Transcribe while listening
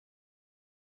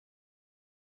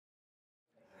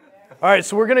All right,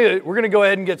 so we're gonna go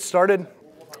ahead and get started.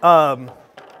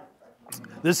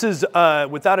 This is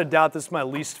without a doubt this is my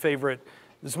least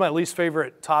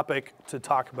favorite topic to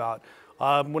talk about.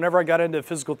 Whenever I got into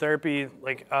physical therapy,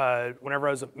 like whenever I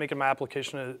was making my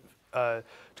application to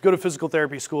go to physical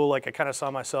therapy school, like I kind of saw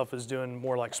myself as doing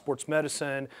more like sports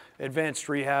medicine, advanced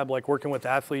rehab, like working with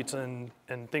athletes and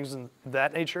things of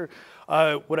that nature.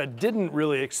 What I didn't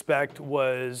really expect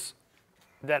was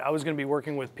that I was going to be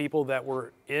working with people that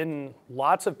were in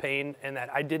lots of pain and that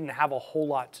I didn't have a whole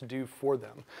lot to do for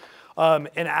them.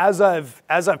 And as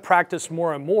I've practiced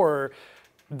more and more,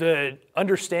 the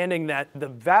understanding that the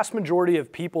vast majority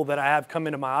of people that I have come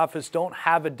into my office don't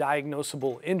have a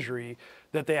diagnosable injury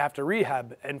that they have to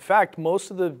rehab. In fact, most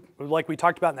of the, like we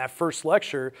talked about in that first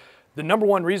lecture, the number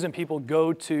one reason people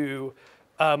go to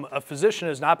a physician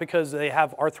is not because they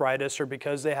have arthritis or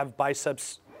because they have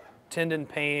biceps tendon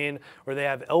pain or they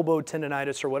have elbow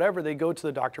tendonitis or whatever. They go to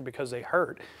the doctor because they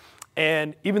hurt.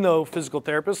 And even though physical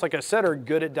therapists, like I said, are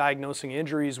good at diagnosing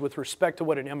injuries with respect to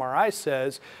what an MRI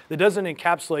says, that doesn't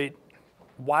encapsulate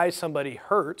why somebody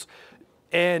hurts.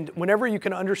 And whenever you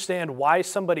can understand why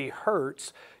somebody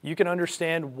hurts, you can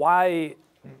understand why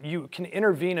you can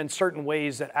intervene in certain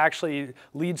ways that actually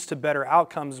leads to better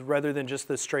outcomes rather than just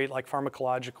the straight like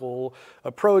pharmacological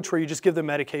approach where you just give them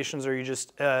medications or you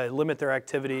just limit their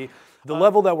activity. The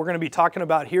level that we're going to be talking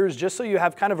about here is just so you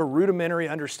have kind of a rudimentary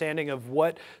understanding of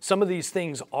what some of these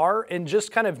things are and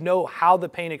just kind of know how the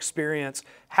pain experience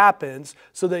happens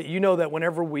so that you know that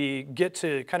whenever we get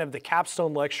to kind of the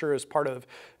capstone lecture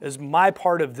as my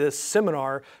part of this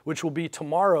seminar, which will be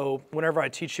tomorrow whenever I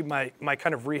teach you my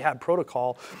kind of rehab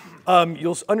protocol,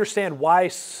 you'll understand why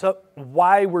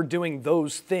we're doing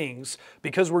those things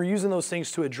because we're using those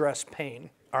things to address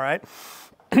pain, all right?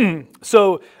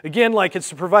 So again, like it's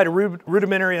to provide a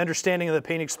rudimentary understanding of the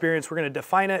pain experience. We're going to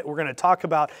define it. We're going to talk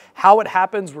about how it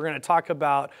happens. We're going to talk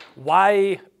about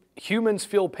why humans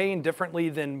feel pain differently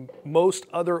than most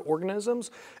other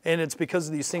organisms. And it's because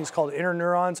of these things called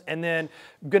interneurons. And then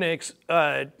I'm going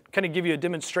to kind of give you a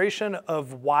demonstration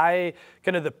of why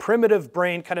kind of the primitive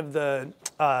brain, kind of the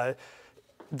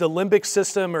limbic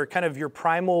system or kind of your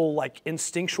primal like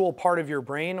instinctual part of your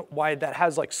brain, why that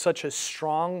has like such a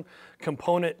strong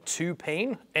component to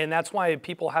pain. And that's why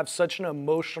people have such an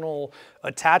emotional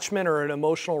attachment or an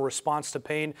emotional response to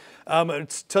pain. I'll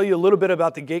tell you a little bit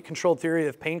about the gate control theory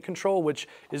of pain control, which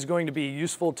is going to be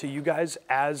useful to you guys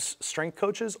as strength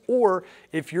coaches. Or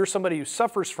if you're somebody who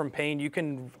suffers from pain, you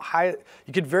could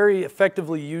very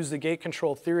effectively use the gate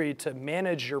control theory to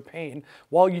manage your pain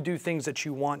while you do things that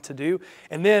you want to do.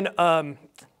 And then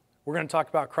we're going to talk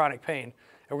about chronic pain.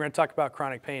 And we're going to talk about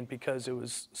chronic pain because it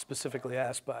was specifically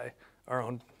asked by our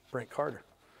own Brent Carter.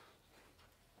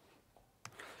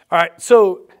 All right,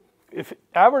 so if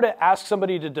I were to ask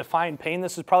somebody to define pain,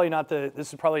 this is probably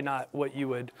not what you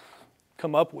would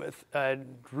come up with. A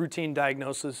routine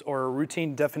diagnosis or a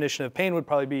routine definition of pain would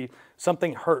probably be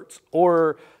something hurts,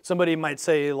 or somebody might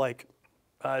say like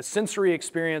sensory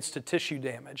experience to tissue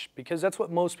damage, because that's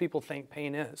what most people think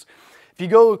pain is. If you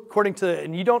go according to,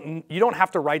 and you don't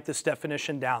have to write this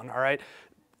definition down, all right?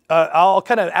 I'll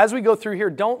kind of, as we go through here,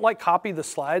 don't like copy the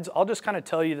slides. I'll just kind of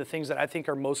tell you the things that I think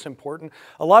are most important.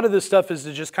 A lot of this stuff is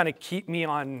to just kind of keep me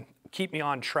on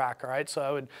track, all right? So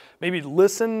I would maybe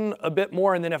listen a bit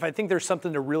more, and then if I think there's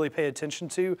something to really pay attention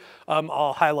to,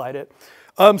 I'll highlight it.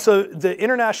 So the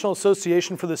International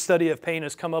Association for the Study of Pain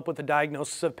has come up with a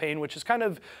diagnosis of pain, which is kind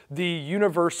of the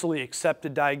universally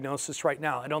accepted diagnosis right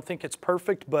now. I don't think it's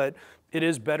perfect, but it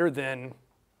is better than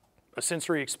a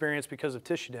sensory experience because of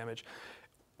tissue damage.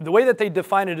 The way that they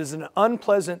define it is an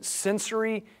unpleasant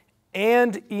sensory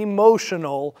and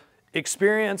emotional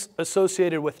experience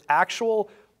associated with actual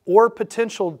or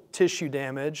potential tissue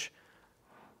damage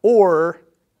or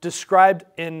described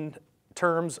in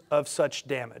terms of such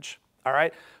damage. All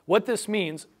right? What this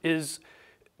means is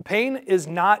pain is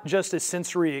not just a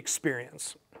sensory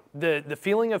experience. The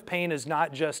feeling of pain is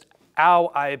not just,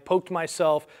 ow, I poked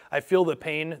myself, I feel the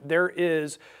pain. There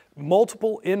is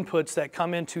multiple inputs that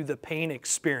come into the pain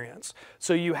experience.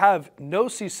 So you have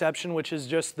nociception, which is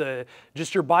just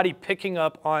your body picking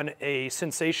up on a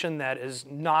sensation that is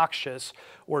noxious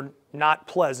or not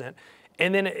pleasant.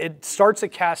 And then it starts a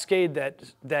cascade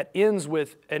that ends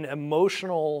with an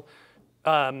emotional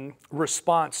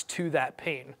response to that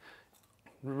pain.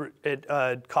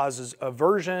 It causes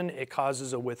aversion, it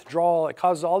causes a withdrawal, it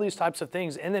causes all these types of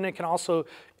things. And then it can also,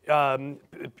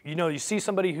 you see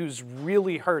somebody who's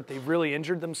really hurt, they've really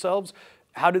injured themselves.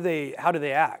 How do they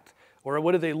act? Or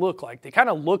what do they look like? They kind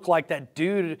of look like that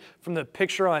dude from the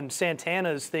picture on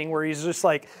Santana's thing where he's just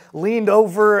like leaned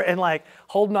over and like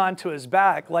holding on to his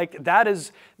back. Like that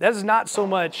is not so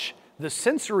much the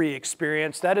sensory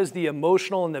experience, that is the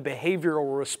emotional and the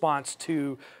behavioral response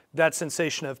to that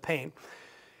sensation of pain.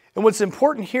 And what's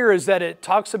important here is that it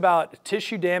talks about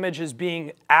tissue damage as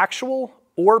being actual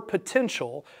or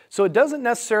potential. So it doesn't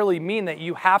necessarily mean that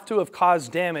you have to have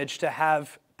caused damage to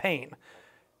have pain.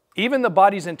 Even the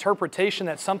body's interpretation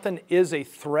that something is a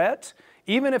threat,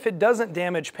 even if it doesn't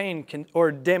damage pain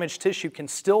or damage tissue, can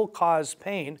still cause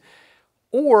pain.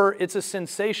 Or it's a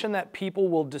sensation that people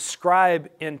will describe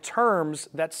in terms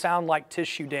that sound like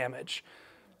tissue damage.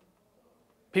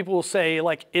 People will say,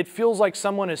 like, it feels like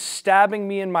someone is stabbing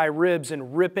me in my ribs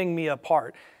and ripping me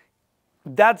apart.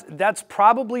 That's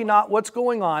probably not what's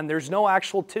going on. There's no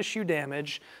actual tissue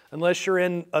damage unless you're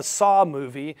in a Saw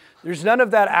movie. There's none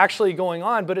of that actually going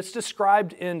on, but it's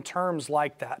described in terms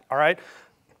like that, all right?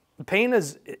 Pain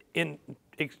is,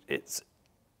 it's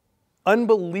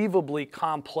unbelievably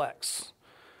complex.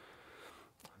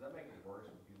 Does that make it worse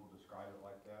when people describe it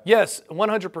like that? Yes,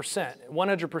 100%.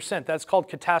 100%. That's called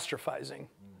catastrophizing.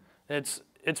 It's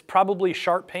probably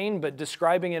sharp pain, but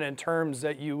describing it in terms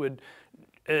that you would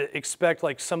expect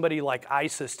like somebody like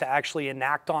ISIS to actually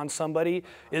enact on somebody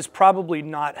is probably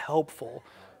not helpful.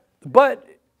 But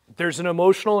there's an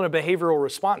emotional and a behavioral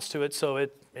response to it, so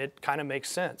it kind of makes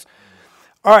sense.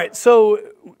 All right, so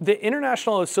the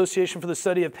International Association for the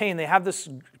Study of Pain, they have this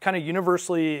kind of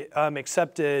universally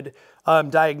accepted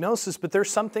diagnosis, but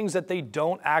there's some things that they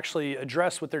don't actually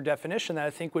address with their definition that I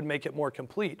think would make it more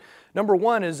complete. Number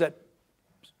one is that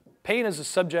pain is a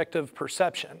subjective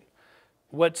perception.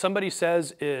 What somebody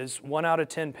says is 1 out of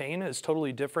 10 pain is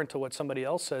totally different to what somebody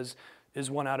else says is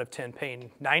 1 out of 10 pain.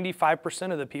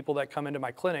 95% of the people that come into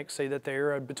my clinic say that they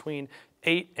are between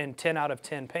 8 and 10 out of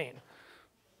 10 pain.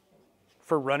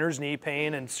 For runner's knee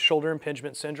pain and shoulder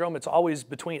impingement syndrome, it's always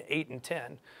between 8 and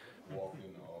 10. Walking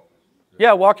in the office.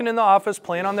 Yeah, walking in the office,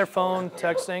 playing on their phone,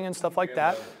 texting and stuff like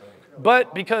that.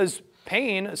 But because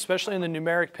pain, especially in the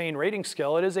numeric pain rating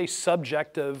scale, it is a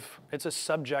subjective,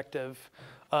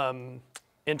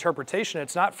 interpretation.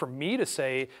 It's not for me to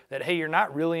say that, hey, you're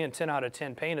not really in 10 out of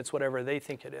 10 pain. It's whatever they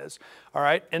think it is. All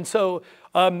right. And so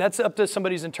that's up to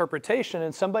somebody's interpretation,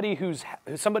 and somebody who's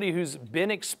been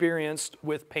experienced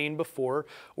with pain before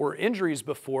or injuries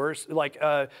before, like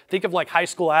think of like high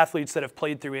school athletes that have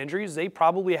played through injuries. They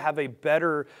probably have a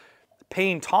better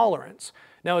pain tolerance.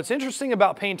 Now, it's interesting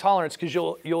about pain tolerance because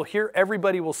you'll hear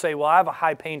everybody will say, well, I have a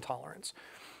high pain tolerance.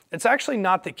 It's actually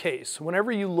not the case.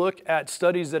 Whenever you look at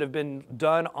studies that have been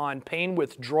done on pain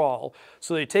withdrawal,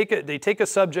 so they take a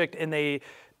subject and they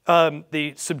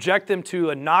subject them to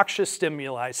a noxious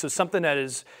stimuli, so something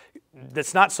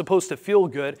that's not supposed to feel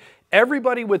good,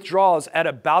 everybody withdraws at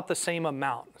about the same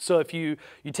amount. So if you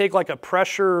take like a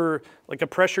pressured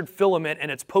filament and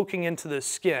it's poking into the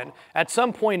skin, at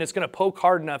some point it's going to poke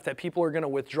hard enough that people are going to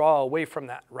withdraw away from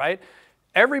that, right?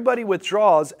 Everybody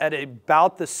withdraws at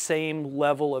about the same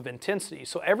level of intensity.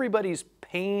 So everybody's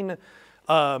pain,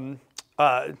 pain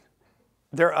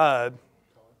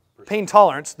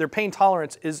tolerance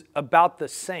is about the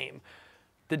same.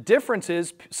 The difference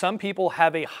is some people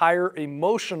have a higher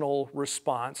emotional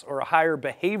response or a higher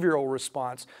behavioral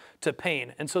response to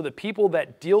pain. And so the people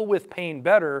that deal with pain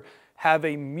better have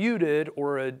a muted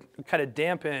or a kind of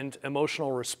dampened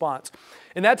emotional response.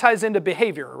 And that ties into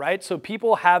behavior, right? So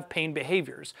people have pain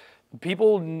behaviors.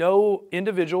 People know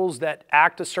individuals that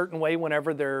act a certain way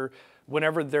whenever they're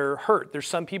hurt. There's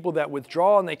some people that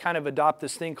withdraw and they kind of adopt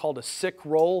this thing called a sick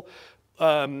role,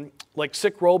 like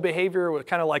sick role behavior,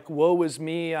 kind of like, woe is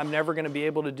me, I'm never going to be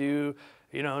able to do,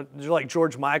 you know, they're like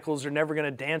George Michael's, they're never going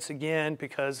to dance again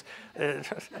because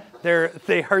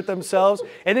they hurt themselves.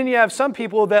 And then you have some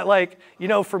people that, like, you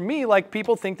know, for me, like,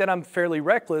 people think that I'm fairly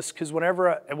reckless because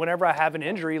whenever I have an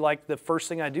injury, like, the first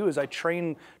thing I do is I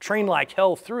train like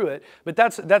hell through it. But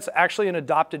that's actually an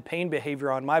adopted pain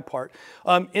behavior on my part.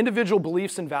 Individual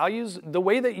beliefs and values, the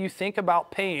way that you think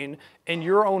about pain and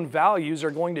your own values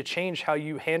are going to change how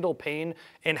you handle pain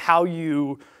and how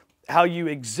you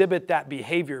exhibit that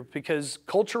behavior, because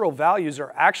cultural values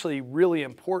are actually really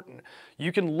important.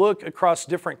 You can look across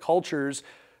different cultures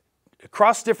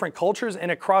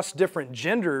and across different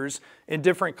genders in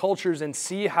different cultures and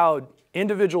see how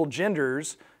individual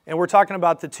genders, and we're talking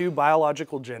about the two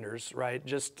biological genders, right?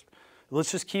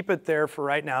 Let's just keep it there for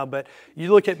right now, but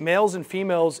you look at males and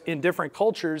females in different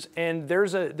cultures and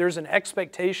there's an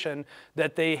expectation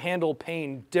that they handle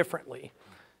pain differently.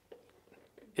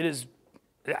 It is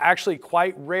actually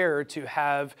quite rare to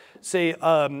have, say,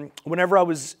 whenever I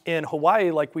was in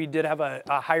Hawaii, like we did have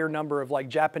a higher number of like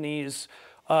Japanese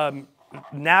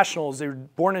nationals. They were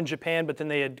born in Japan, but then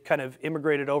they had kind of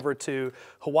immigrated over to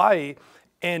Hawaii.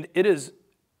 And it is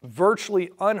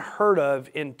virtually unheard of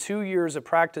in 2 years of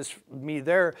practice me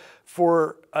there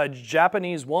for a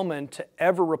Japanese woman to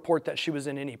ever report that she was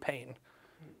in any pain.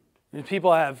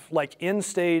 People have like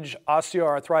end-stage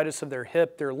osteoarthritis of their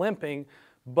hip, they're limping,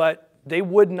 but they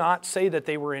would not say that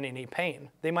they were in any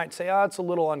pain. They might say, oh, it's a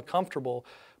little uncomfortable,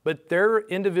 but their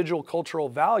individual cultural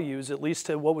values, at least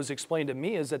to what was explained to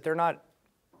me, is that they're not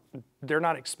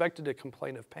expected to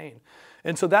complain of pain.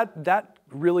 And so that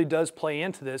really does play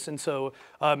into this. And so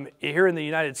here in the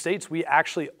United States, we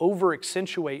actually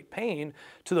over-accentuate pain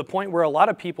to the point where a lot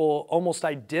of people almost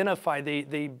identify,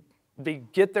 they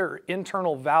get their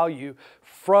internal value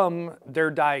from their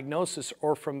diagnosis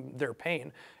or from their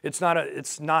pain. It's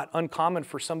not uncommon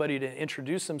for somebody to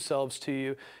introduce themselves to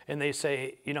you and they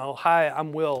say, you know, hi,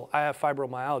 I'm Will, I have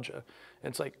fibromyalgia. And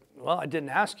it's like, well, I didn't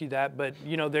ask you that, but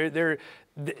you know,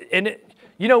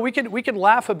 we can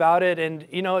laugh about it, and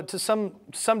you know, to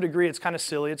some degree, it's kind of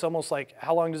silly. It's almost like,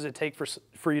 how long does it take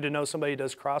for you to know somebody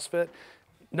does CrossFit?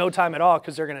 No time at all,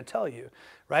 because they're going to tell you,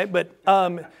 right? But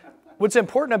what's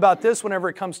important about this whenever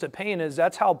it comes to pain is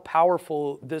that's how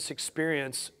powerful this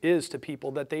experience is to people,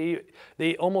 that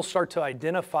they almost start to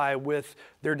identify with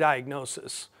their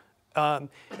diagnosis. And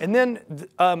then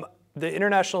the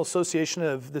International Association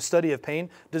of the Study of Pain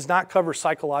does not cover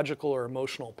psychological or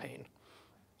emotional pain,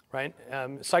 right?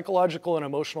 Psychological and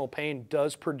emotional pain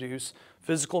does produce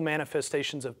physical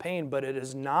manifestations of pain, but it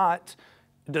does not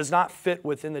fit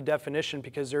within the definition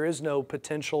because there is no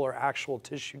potential or actual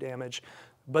tissue damage,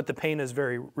 but the pain is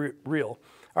very real.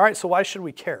 All right, so why should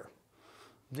we care?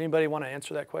 Does anybody want to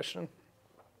answer that question?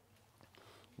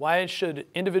 Why should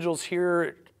individuals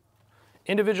here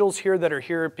that are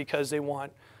here because they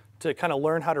want to kind of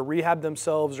learn how to rehab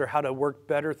themselves or how to work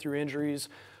better through injuries,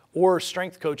 or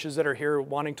strength coaches that are here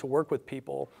wanting to work with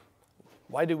people,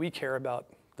 why do we care about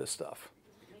this stuff?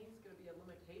 Pain's going to be a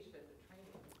limitation to training.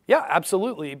 Yeah,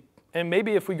 absolutely. And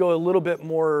maybe if we go a little bit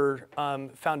more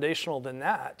foundational than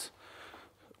that,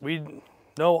 we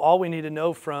know all we need to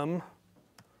know from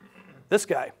this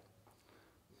guy.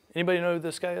 Anybody know who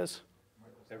this guy is?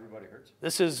 Everybody hurts.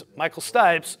 This is Michael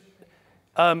Stipes.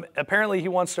 Apparently he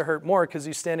wants to hurt more because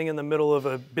he's standing in the middle of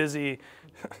a busy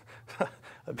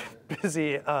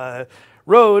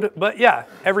road, but yeah,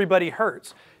 everybody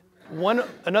hurts.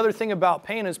 Another thing about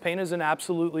pain is an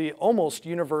absolutely almost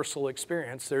universal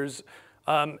experience. There's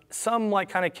some like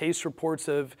kind of case reports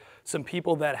of some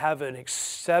people that have an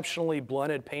exceptionally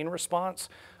blunted pain response,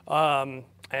 and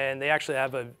they actually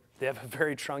have a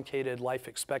very truncated life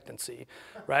expectancy,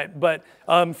 right? But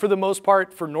for the most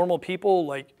part, for normal people,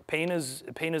 like pain is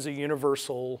a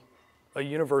universal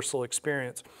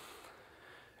experience.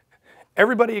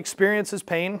 Everybody experiences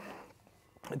pain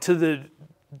to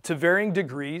varying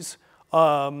degrees,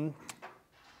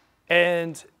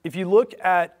 and if you look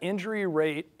at injury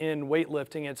rate in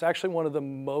weightlifting, it's actually one of the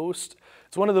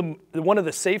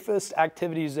safest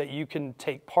activities that you can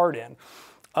take part in.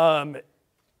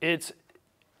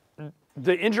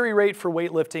 The injury rate for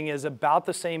weightlifting is about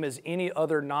the same as any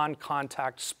other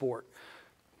non-contact sport.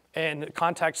 And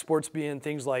contact sports being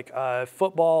things like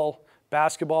football,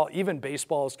 basketball, even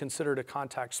baseball is considered a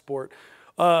contact sport.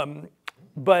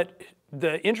 But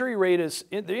the injury rate is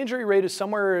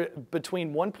somewhere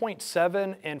between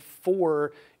 1.7 and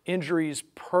 4 injuries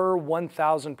per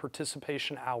 1,000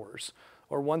 participation hours,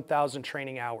 or 1,000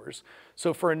 training hours.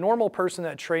 So for a normal person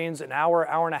that trains an hour,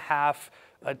 hour and a half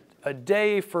a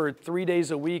day for 3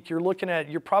 days a week,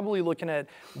 you're probably looking at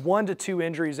 1 to 2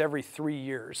 injuries every 3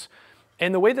 years.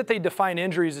 And the way that they define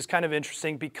injuries is kind of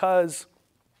interesting because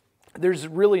there's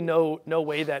really no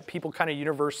way that people kind of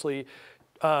universally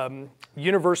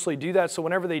do that. So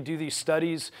whenever they do these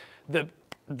studies, that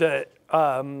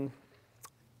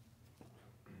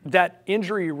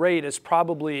injury rate is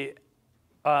probably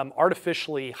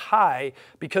artificially high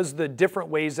because the different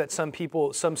ways that some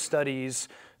studies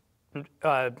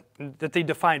that they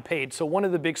define pain. So one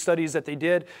of the big studies that they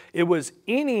did, it was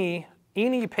any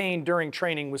pain during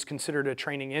training was considered a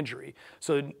training injury.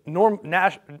 So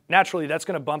naturally that's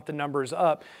going to bump the numbers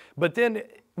up. But then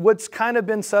what's kind of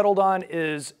been settled on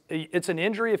is it's an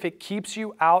injury if it keeps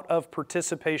you out of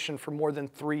participation for more than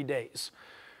 3 days.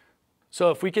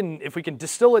 So if we can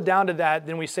distill it down to that,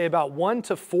 then we say about 1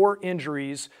 to 4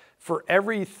 injuries for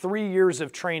every 3 years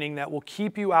of training that will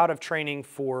keep you out of training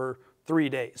for 3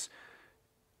 days.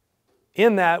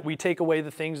 in that, we take away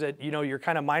the things that, your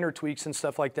kind of minor tweaks and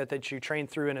stuff like that that you train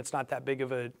through, and it's not that big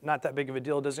of a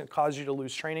deal. It doesn't cause you to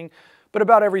lose training. But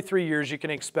about every 3 years, you can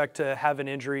expect to have an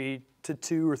injury to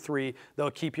 2 or 3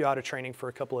 that'll keep you out of training for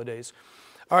a couple of days.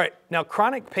 All right, now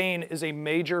chronic pain is a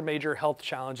major, major health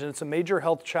challenge, and it's a major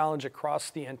health challenge across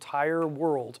the entire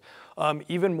world,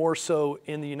 even more so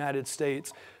in the United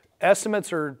States.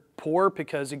 Estimates are poor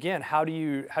because, again, how do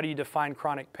you define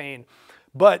chronic pain?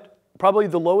 But probably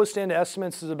the lowest end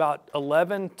estimates is about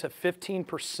 11 to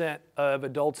 15% of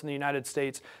adults in the United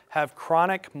States have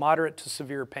chronic, moderate to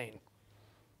severe pain.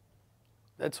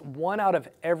 That's 1 out of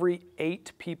every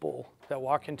 8 people that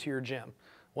walk into your gym.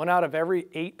 1 out of every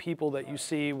 8 people that you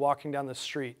see walking down the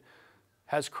street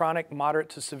has chronic, moderate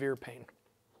to severe pain.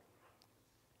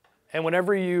 And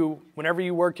whenever you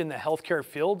work in the healthcare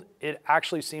field, it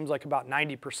actually seems like about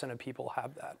 90% of people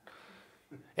have that.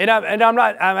 And I'm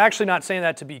actually not saying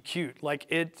that to be cute. Like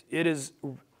it's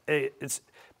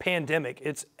pandemic,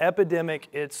 it's epidemic,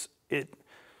 it's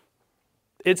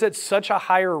at such a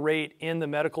higher rate in the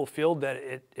medical field that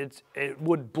it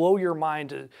would blow your mind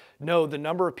to know the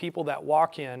number of people that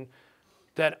walk in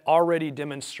that already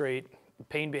demonstrate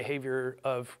pain behavior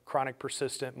of chronic,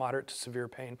 persistent, moderate to severe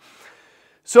pain.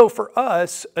 So for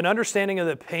us, an understanding of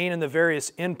the pain and the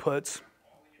various inputs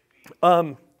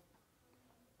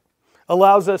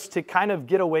allows us to kind of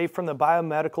get away from the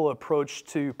biomedical approach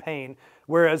to pain,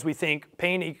 whereas we think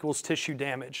pain equals tissue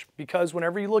damage. Because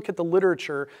whenever you look at the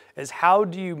literature as how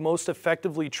do you most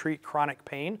effectively treat chronic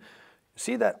pain,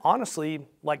 see that honestly,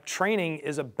 like training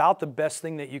is about the best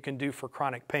thing that you can do for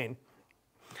chronic pain.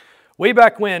 Way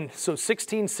back when, so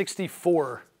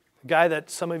 1664, a guy that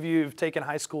some of you who've taken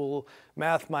high school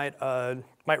math might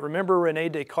remember, Rene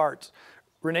Descartes.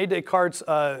 Rene Descartes,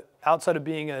 outside of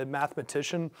being a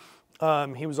mathematician,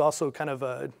 he was also kind of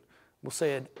we'll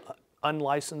say an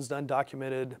unlicensed,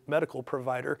 undocumented medical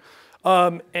provider.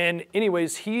 And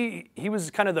anyways, he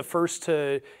was kind of the first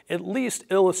to at least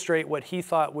illustrate what he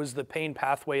thought was the pain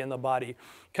pathway in the body.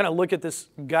 Kind of look at this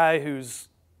guy who's,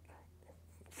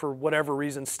 for whatever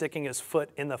reason, sticking his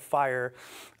foot in the fire.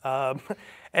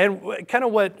 And kind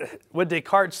of what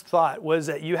Descartes thought was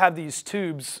that you have these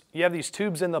tubes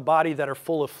in the body that are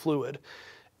full of fluid.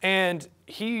 And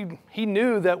he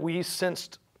knew that we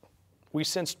sensed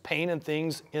pain and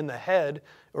things in the head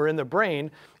or in the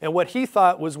brain. And what he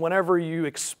thought was whenever you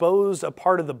exposed a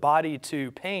part of the body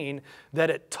to pain, that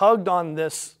it tugged on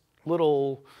this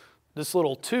little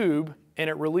tube and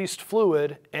it released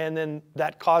fluid, and then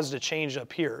that caused a change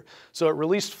up here. So it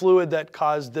released fluid that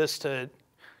caused this to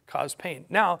cause pain.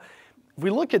 Now, if we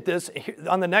look at this,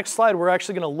 on the next slide, we're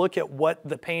actually going to look at what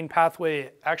the pain pathway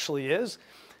actually is.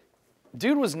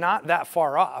 Dude was not that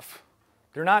far off.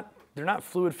 They're not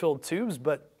fluid-filled tubes,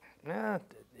 but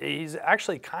he's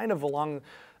actually kind of along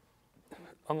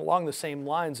the same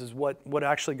lines as what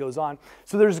actually goes on.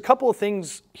 So there's a couple of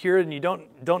things here, and you don't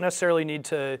necessarily need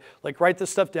to like write this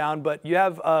stuff down, but you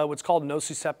have what's called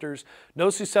nociceptors.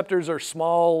 Nociceptors are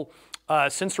small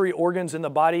sensory organs in the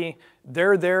body.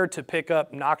 They're there to pick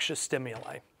up noxious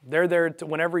stimuli. They're there to,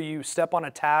 whenever you step on a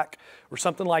tack or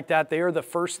something like that, they are the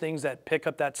first things that pick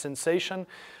up that sensation.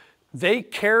 They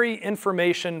carry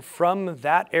information from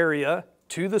that area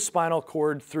to the spinal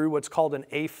cord through what's called an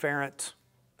afferent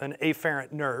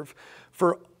nerve.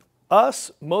 For us,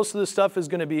 most of the stuff is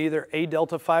going to be either A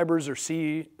delta fibers or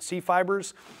C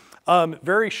fibers.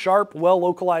 Very sharp,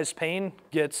 well-localized pain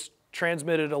gets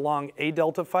transmitted along A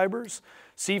delta fibers.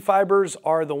 C fibers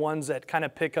are the ones that kind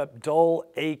of pick up dull,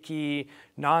 achy,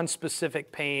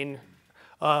 non-specific pain.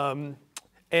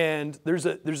 And there's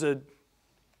a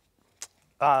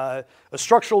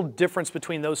structural difference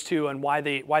between those two and why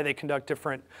they conduct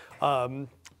different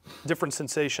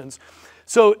sensations.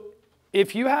 So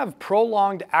if you have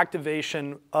prolonged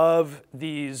activation of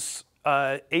these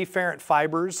afferent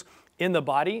fibers in the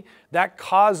body, that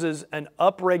causes an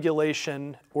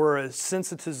upregulation or a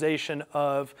sensitization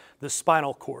of the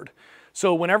spinal cord.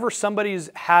 So whenever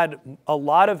somebody's had a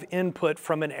lot of input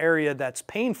from an area that's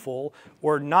painful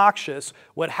or noxious,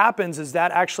 what happens is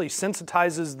that actually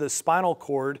sensitizes the spinal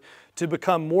cord to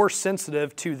become more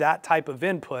sensitive to that type of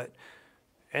input.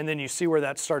 And then you see where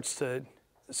that starts to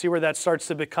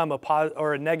become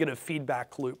a negative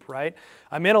feedback loop, right?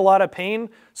 I'm in a lot of pain,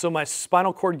 so my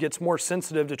spinal cord gets more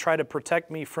sensitive to try to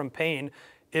protect me from pain.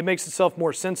 It makes itself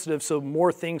more sensitive, so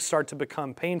more things start to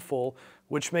become painful,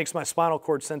 which makes my spinal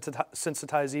cord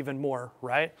sensitize even more,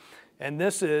 right? And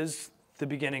this is the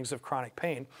beginnings of chronic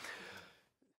pain.